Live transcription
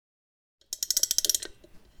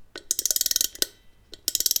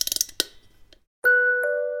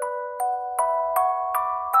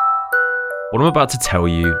What I'm about to tell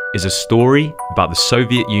you is a story about the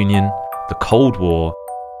Soviet Union, the Cold War,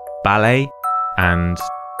 ballet, and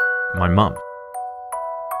my mum.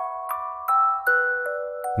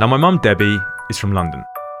 Now, my mum, Debbie, is from London,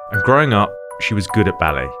 and growing up, she was good at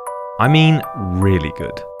ballet. I mean, really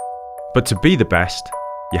good. But to be the best,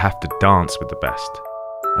 you have to dance with the best.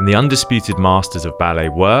 And the undisputed masters of ballet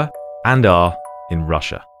were, and are, in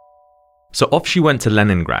Russia. So off she went to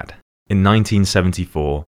Leningrad in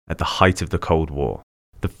 1974 at the height of the Cold War,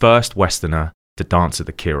 the first Westerner to dance at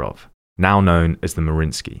the Kirov, now known as the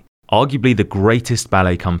Mariinsky, arguably the greatest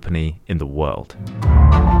ballet company in the world.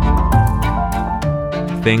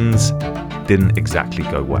 Things didn't exactly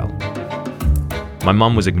go well. My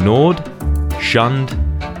mum was ignored, shunned,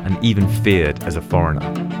 and even feared as a foreigner.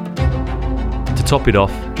 To top it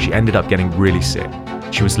off, she ended up getting really sick.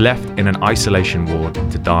 She was left in an isolation ward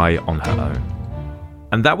to die on her own.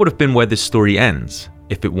 And that would have been where this story ends,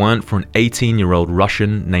 if it weren't for an 18-year-old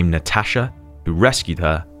Russian named Natasha who rescued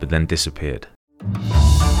her but then disappeared.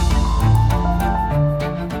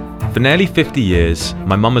 For nearly 50 years,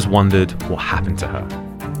 my mum has wondered what happened to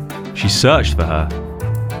her. She searched for her,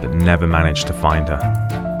 but never managed to find her.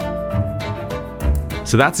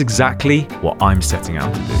 So that's exactly what I'm setting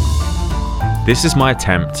out to do. This is my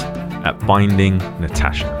attempt at finding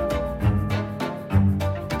Natasha.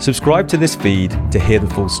 Subscribe to this feed to hear the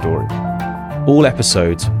full story. All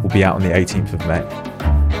episodes will be out on the 18th of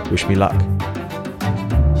May. Wish me luck.